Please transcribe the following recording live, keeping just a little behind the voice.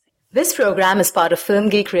This program is part of Film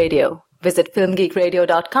Geek Radio. Visit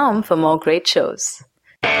filmgeekradio.com for more great shows.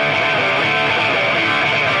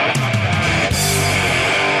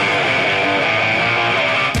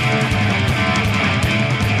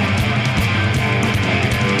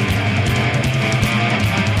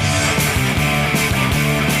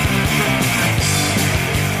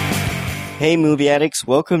 Hey movie addicts,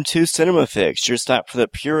 welcome to Cinema Fix, your stop for the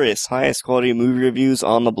purest, highest quality movie reviews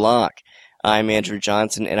on the block. I'm Andrew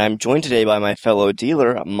Johnson, and I'm joined today by my fellow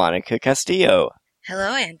dealer, Monica Castillo.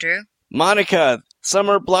 Hello, Andrew. Monica,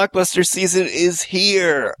 summer blockbuster season is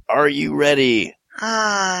here. Are you ready?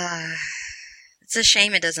 It's a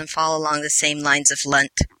shame it doesn't fall along the same lines of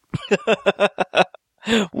Lent.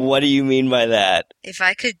 What do you mean by that? If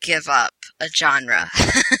I could give up a genre.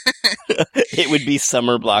 It would be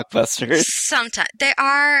summer blockbusters. Sometimes. There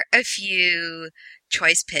are a few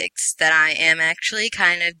choice picks that I am actually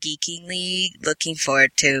kind of geekingly looking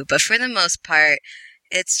forward to, but for the most part,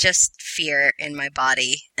 it's just fear in my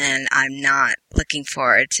body, and I'm not looking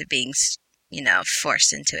forward to being,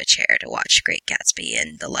 forced into a chair to watch Great Gatsby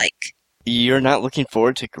and the like. You're not looking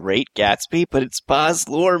forward to Great Gatsby, but it's Baz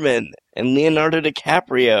Luhrmann and Leonardo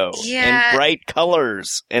DiCaprio and bright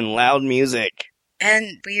colors and loud music.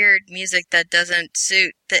 And weird music that doesn't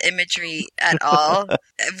suit the imagery at all.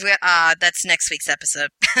 That's next week's episode.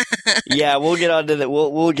 Yeah, we'll get on to that.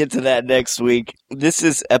 We'll get to that next week. This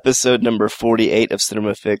is episode number 48 of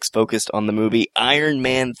Cinema Fix, focused on the movie Iron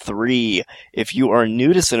Man 3. If you are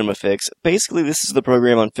new to Cinema Fix, basically this is the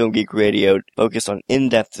program on Film Geek Radio focused on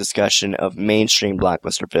in-depth discussion of mainstream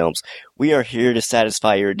blockbuster films. We are here to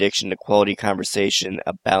satisfy your addiction to quality conversation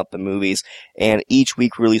about the movies, and each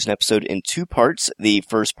week we release an episode in two parts. The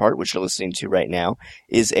first part, which you're listening to right now,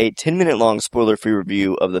 is a 10-minute long spoiler-free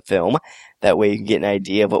review of the film. That way you can get an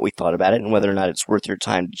idea of what we thought about it and whether or not it's worth your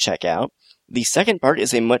time to check out. The second part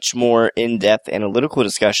is a much more in-depth analytical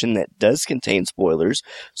discussion that does contain spoilers.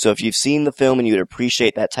 So if you've seen the film and you would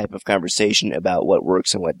appreciate that type of conversation about what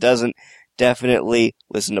works and what doesn't, definitely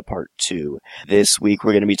listen to part 2. This week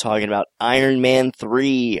we're going to be talking about Iron Man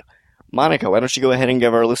 3. Monica, why don't you go ahead and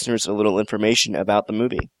give our listeners a little information about the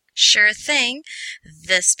movie? Sure thing.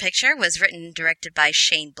 This picture was written and directed by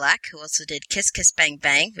Shane Black, who also did Kiss Kiss Bang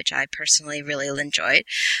Bang, which I personally really enjoyed.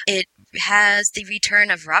 It has the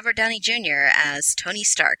return of Robert Downey Jr. as Tony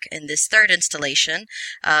Stark in this third installation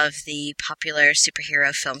of the popular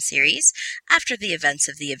superhero film series. After the events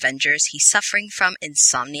of the Avengers, he's suffering from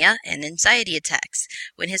insomnia and anxiety attacks.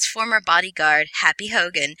 When his former bodyguard, Happy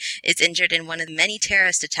Hogan, is injured in one of the many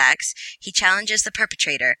terrorist attacks, he challenges the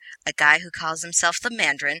perpetrator, a guy who calls himself the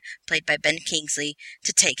Mandarin, played by Ben Kingsley,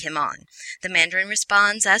 to take him on. The Mandarin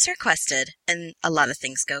responds as requested, and a lot of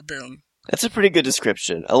things go boom. That's a pretty good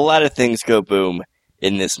description. A lot of things go boom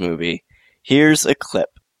in this movie. Here's a clip.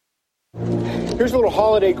 Here's a little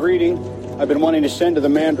holiday greeting I've been wanting to send to the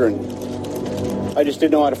Mandarin. I just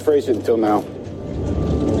didn't know how to phrase it until now.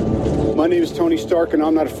 My name is Tony Stark, and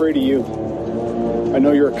I'm not afraid of you. I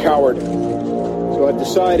know you're a coward. So I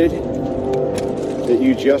decided that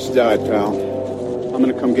you just died, pal. I'm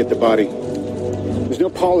gonna come get the body. There's no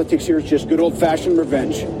politics here, it's just good old-fashioned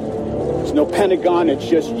revenge. There's no Pentagon, it's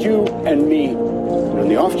just you and me. And on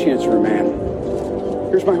the off chance you're a man,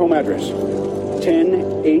 here's my home address.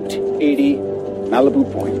 10880 Malibu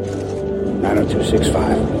Point,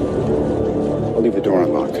 90265. I'll leave the door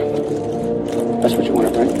unlocked. That's what you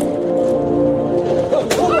wanted, right?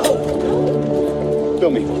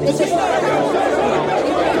 Film me.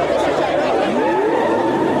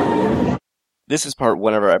 This is part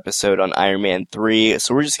 1 of our episode on Iron Man 3,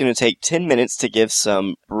 so we're just going to take 10 minutes to give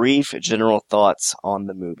some brief general thoughts on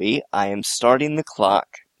the movie. I am starting the clock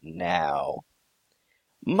now.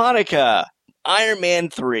 Monica, Iron Man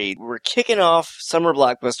 3. We're kicking off summer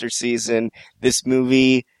blockbuster season. This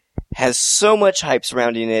movie has so much hype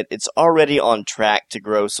surrounding it. It's already on track to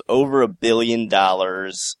gross over $1 billion.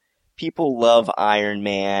 People love Iron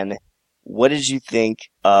Man. What did you think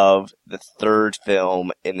of the third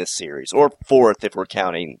film in the series? Or fourth if we're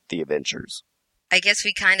counting the Avengers. I guess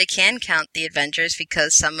we kind of can count the Avengers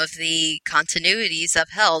because some of the continuities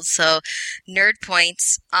upheld. So, nerd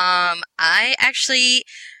points. I actually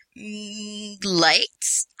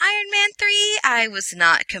liked Iron Man 3. I was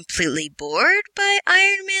not completely bored by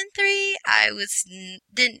Iron Man 3.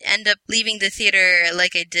 Didn't end up leaving the theater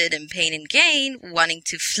like I did in Pain and Gain, wanting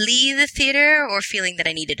to flee the theater or feeling that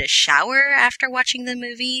I needed a shower after watching the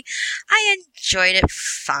movie. I enjoyed it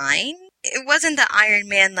fine. It wasn't the Iron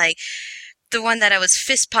Man like the one that I was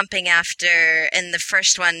fist pumping after in the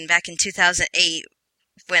first one back in 2008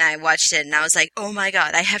 when I watched it, and I was like, oh my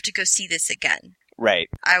god, I have to go see this again. Right.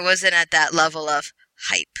 I wasn't at that level of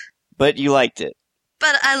hype. But you liked it.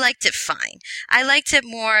 But I liked it fine. I liked it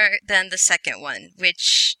more than the second one,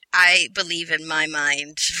 which I believe in my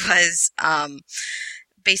mind was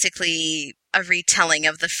basically a retelling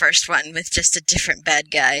of the first one with just a different bad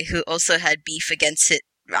guy who also had beef against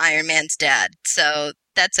Iron Man's dad. So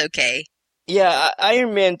that's okay. Yeah,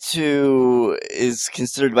 Iron Man 2 is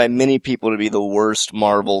considered by many people to be the worst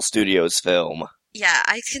Marvel Studios film. Yeah,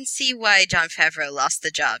 I can see why Jon Favreau lost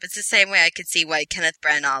the job. It's the same way I could see why Kenneth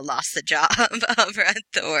Branagh lost the job over at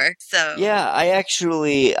Thor. So yeah,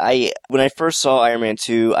 when I first saw Iron Man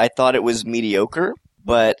 2, I thought it was mediocre,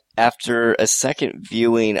 but after a second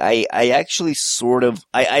viewing, I actually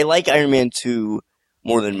I like Iron Man 2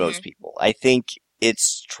 more than most people. I think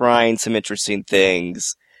it's trying some interesting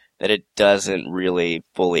things that it doesn't really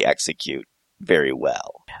fully execute very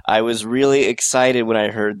well. I was really excited when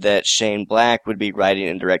I heard that Shane Black would be writing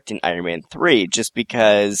and directing Iron Man 3, just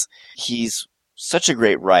because he's such a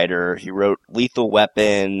great writer. He wrote Lethal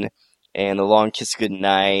Weapon and The Long Kiss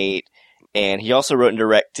Goodnight, and he also wrote and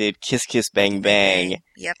directed Kiss Kiss Bang Bang.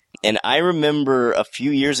 Yep. And I remember a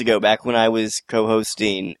few years ago, back when I was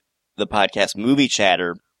co-hosting the podcast Movie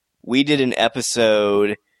Chatter, we did an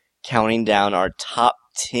episode counting down our top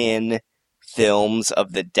 10 films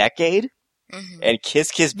of the decade. And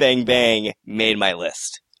Kiss Kiss Bang Bang made my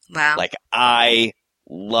list. Wow. Like, I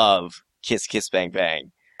love Kiss Kiss Bang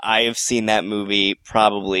Bang. I have seen that movie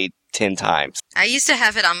probably 10 times. I used to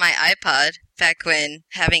have it on my iPod back when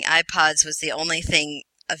having iPods was the only thing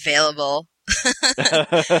available.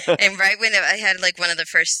 And right when I had like one of the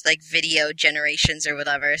first like video generations or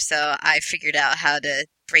whatever, so I figured out how to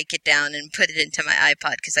break it down and put it into my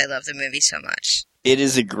iPod because I love the movie so much. It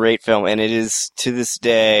is a great film, and it is, to this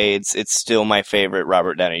day, it's still my favorite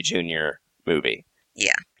Robert Downey Jr. movie.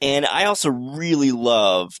 Yeah. And I also really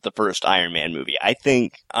love the first Iron Man movie. I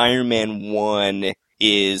think Iron Man 1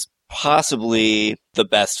 is possibly the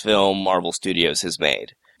best film Marvel Studios has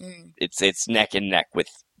made. It's neck and neck with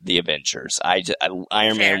the Avengers.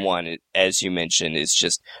 Iron Man 1, as you mentioned, is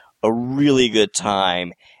just a really good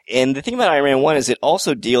time. And the thing about Iron Man 1 is it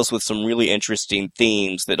also deals with some really interesting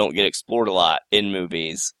themes that don't get explored a lot in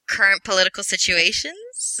movies. Current political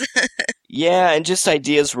situations? Yeah, and just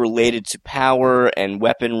ideas related to power and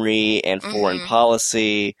weaponry and foreign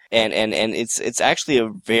policy. And it's actually a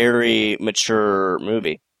very mature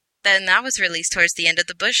movie. Then that was released towards the end of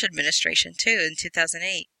the Bush administration, too, in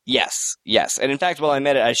 2008. Yes. And in fact, while I'm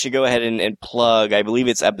at it, I should go ahead and plug, I believe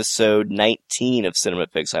it's episode 19 of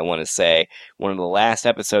CinemaFix, I want to say. One of the last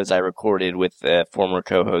episodes I recorded with former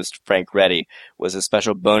co-host Frank Reddy was a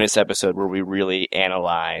special bonus episode where we really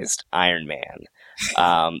analyzed Iron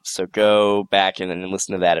Man. So go back and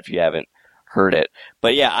listen to that if you haven't heard it.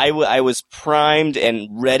 But yeah, I was primed and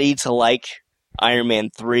ready to like Iron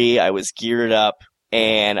Man 3. I was geared up.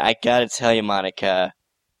 And I gotta tell you, Monica,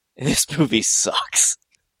 this movie sucks.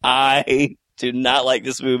 I do not like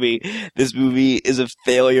this movie. This movie is a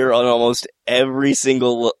failure on almost every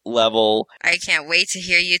single level. I can't wait to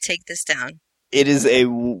hear you take this down. It is a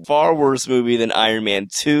far worse movie than Iron Man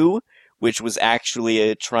 2, which was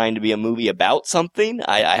actually trying to be a movie about something.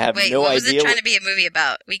 I have no idea. Wait, what was it trying to be a movie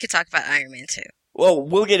about? We could talk about Iron Man 2. Well,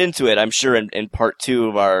 we'll get into it, I'm sure, in part 2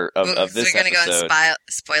 of our of this episode. So we're going to go on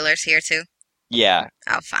spoilers here, too? Yeah.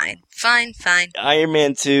 Oh, fine. Iron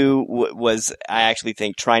Man 2 was, I actually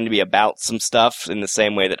think, trying to be about some stuff in the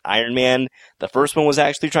same way that Iron Man, the first one, was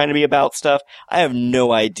actually trying to be about stuff. I have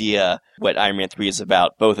no idea what Iron Man 3 is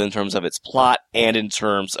about, both in terms of its plot and in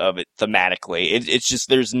terms of it thematically. It's just,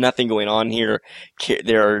 there's nothing going on here.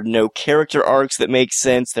 There are no character arcs that make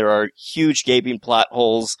sense. There are huge gaping plot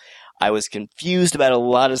holes. I was confused about a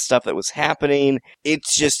lot of stuff that was happening.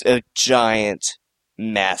 It's just a giant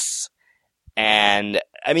mess. And,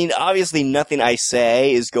 I mean, obviously nothing I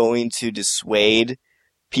say is going to dissuade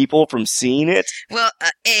people from seeing it. Well,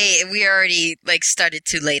 we already, started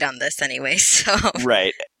too late on this anyway, so...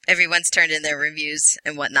 Right. Everyone's turned in their reviews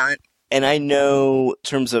and whatnot. And I know, in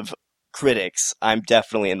terms of critics, I'm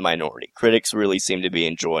definitely in the minority. Critics really seem to be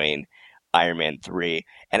enjoying Iron Man 3,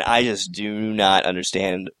 and I just do not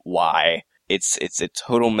understand why. It's a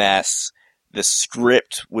total mess. The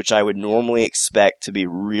script, which I would normally expect to be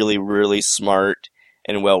really, really smart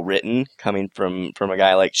and well written, coming from a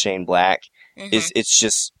guy like Shane Black,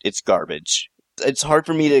 it's garbage. It's hard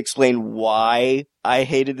for me to explain why I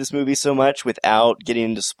hated this movie so much without getting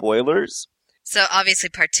into spoilers. So obviously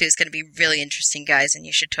part 2 is going to be really interesting, guys, and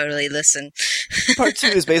you should totally listen. Part 2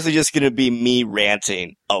 is basically just going to be me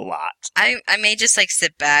ranting a lot. I may just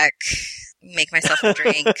sit back, make myself a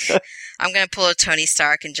drink. I'm going to pull a Tony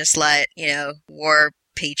Stark and just let, War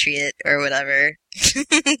Patriot or whatever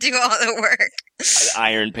do all the work.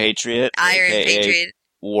 Iron Patriot. Iron AKA Patriot.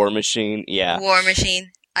 War Machine. Yeah. War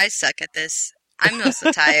Machine. I suck at this. I'm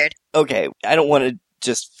also tired. Okay, I don't want to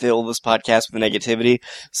just fill this podcast with negativity,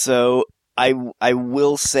 so I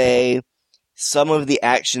will say some of the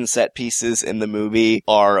action set pieces in the movie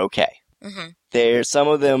are okay. Mm-hmm. Some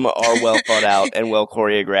of them are well thought out and well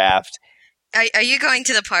choreographed. Are you going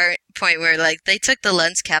to the point where, like, they took the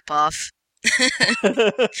lens cap off?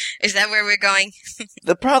 Is that where we're going?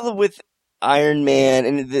 The problem with Iron Man,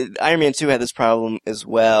 and Iron Man 2 had this problem as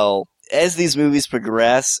well, as these movies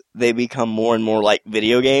progress, they become more and more like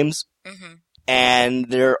video games. Mm-hmm. And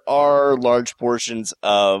there are large portions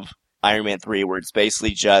of Iron Man 3 where it's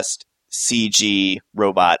basically just CG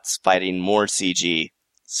robots fighting more CG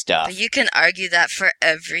stuff. But you can argue that for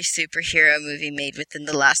every superhero movie made within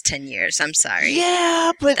the last 10 years. I'm sorry.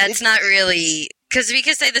 Yeah, but that's not really... Because we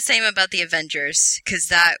could say the same about the Avengers, because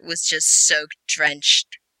that was just so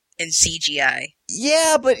drenched in CGI.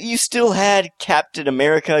 Yeah, but you still had Captain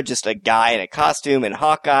America, just a guy in a costume, and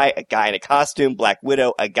Hawkeye, a guy in a costume, Black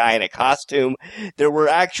Widow, a guy in a costume. There were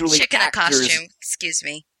actually Chick in a actors... costume, excuse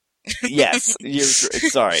me. Yes, you're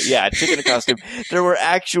sorry. Yeah, chick in a costume. There were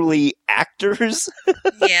actually actors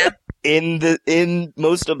Yeah. in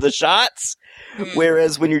most of the shots,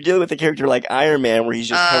 whereas when you're dealing with a character like Iron Man, where he's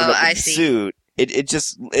just covered up in a suit,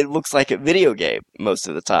 it looks like a video game most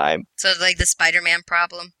of the time. So, like the Spider-Man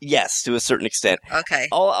problem? Yes, to a certain extent. Okay.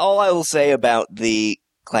 All I will say about the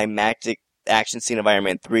climactic action scene of Iron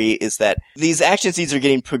Man 3 is that these action scenes are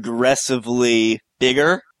getting progressively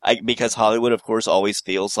bigger. Because Hollywood, of course, always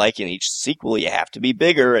feels like in each sequel you have to be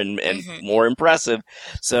bigger and more impressive.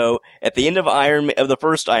 So at the end of the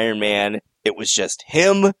first Iron Man, it was just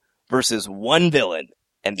him versus one villain,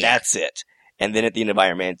 and that's it. And then at the end of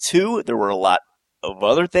Iron Man 2, there were a lot of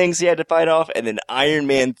other things he had to fight off, and then Iron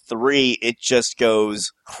Man 3, it just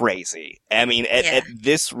goes crazy. I mean, at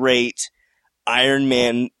this rate, Iron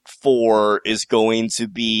Man 4 is going to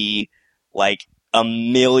be like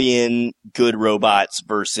 1 million good robots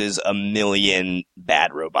versus 1 million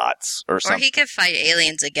bad robots or something. Or he could fight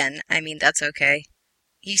aliens again. I mean, that's okay.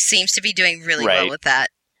 He seems to be doing really well with that.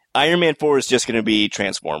 Iron Man 4 is just going to be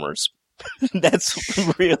Transformers. That's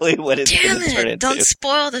really what it's going to turn into. Don't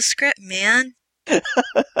spoil the script, man.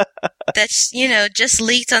 That's, just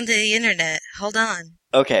leaked onto the internet. Hold on.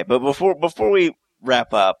 Okay, but before we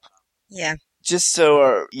wrap up. Yeah. Just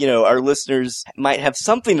so our listeners might have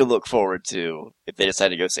something to look forward to if they decide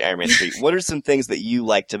to go see Iron Man 3, what are some things that you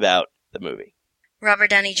liked about the movie?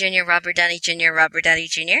 Robert Downey Jr., Robert Downey Jr., Robert Downey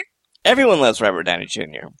Jr.? Everyone loves Robert Downey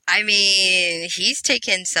Jr. I mean, he's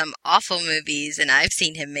taken some awful movies, and I've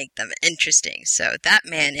seen him make them interesting. So that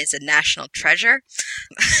man is a national treasure.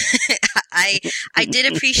 I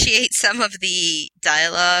did appreciate some of the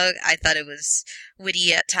dialogue. I thought it was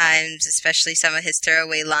witty at times, especially some of his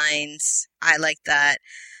throwaway lines. I like that.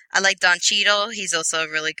 I like Don Cheadle. He's also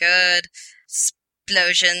really good.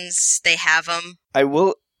 Explosions, they have them. I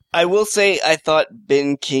will say I thought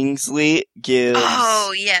Ben Kingsley gives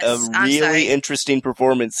a really interesting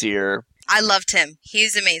performance here. I loved him.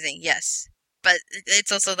 He's amazing, yes. But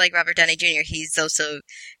it's also like Robert Downey Jr. He's also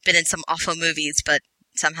been in some awful movies, but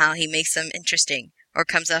somehow he makes them interesting. Or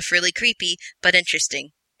comes off really creepy, but interesting.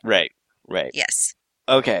 Right. Yes.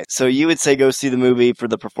 Okay, so you would say go see the movie for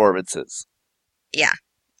the performances. Yeah,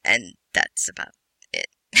 and that's about it.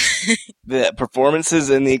 The performances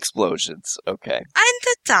and the explosions, okay. And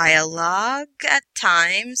the dialogue, at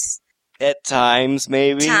times. At times,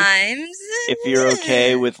 maybe? If you're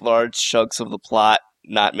okay with large chunks of the plot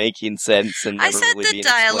not making sense and never really being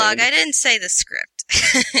dialogue, explained. I didn't say the script.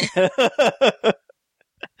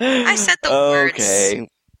 I said the words,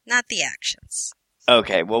 not the actions.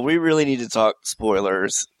 Okay, well, we really need to talk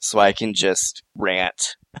spoilers so I can just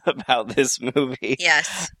rant about this movie.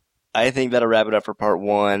 Yes. I think that'll wrap it up for part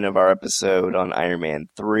 1 of our episode on Iron Man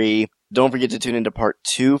 3. Don't forget to tune into part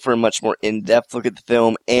 2 for a much more in-depth look at the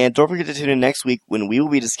film, and don't forget to tune in next week when we will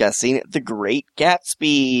be discussing The Great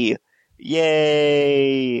Gatsby.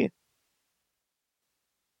 Yay!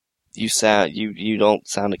 You don't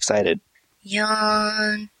sound excited.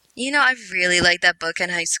 Yawn. I really liked that book in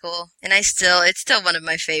high school, and it's still one of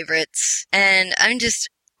my favorites. And I'm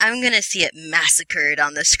gonna see it massacred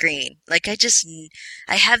on the screen. Like, I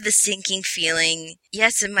have the sinking feeling.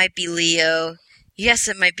 Yes, it might be Leo. Yes,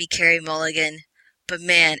 it might be Carey Mulligan. But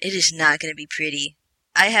man, it is not gonna be pretty.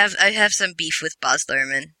 I have some beef with Baz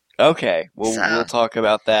Luhrmann. Okay, we'll talk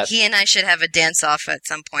about that. He and I should have a dance-off at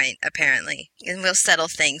some point, apparently. And we'll settle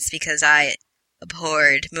things, because I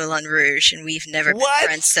abhorred Moulin Rouge, and we've never been What?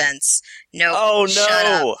 friends since. No. Oh,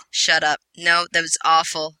 no. Shut up. No, that was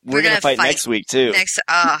awful. We're gonna fight next week, too.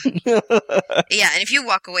 Yeah, and if you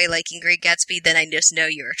walk away liking Great Gatsby, then I just know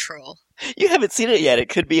you're a troll. You haven't seen it yet. It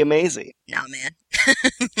could be amazing. Nah, man.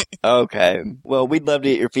 Okay. Well, we'd love to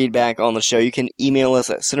get your feedback on the show. You can email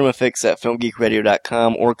us at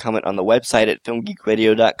cinemafix@filmgeekradio.com or comment on the website at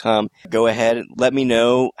filmgeekradio.com. Go ahead and let me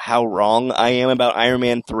know how wrong I am about Iron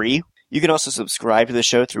Man 3. You can also subscribe to the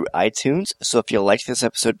show through iTunes. So if you liked this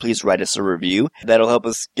episode, please write us a review. That'll help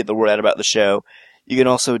us get the word out about the show. You can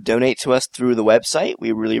also donate to us through the website.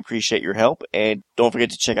 We really appreciate your help. And don't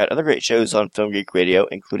forget to check out other great shows on Film Geek Radio,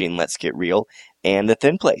 including Let's Get Real and The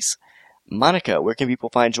Thin Place. Monica, where can people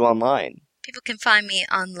find you online? People can find me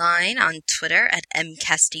online on Twitter at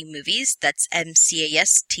MCastyMovies. That's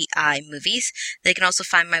MCASTI Movies. They can also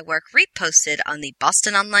find my work reposted on the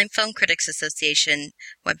Boston Online Film Critics Association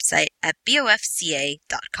website at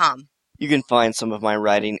bofca.com. You can find some of my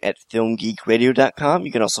writing at filmgeekradio.com.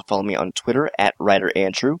 You can also follow me on Twitter at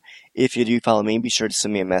WriterAndrew. If you do follow me, be sure to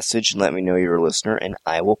send me a message and let me know you're a listener, and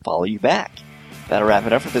I will follow you back. That'll wrap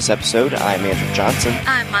it up for this episode. I'm Andrew Johnson.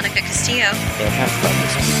 I'm Monica Castillo. And have fun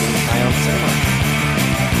this week in Eye on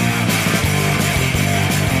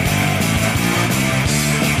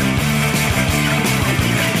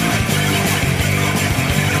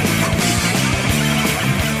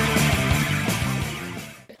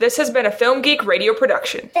This has been a Film Geek Radio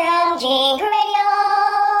production. Film Geek Radio.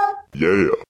 Yeah.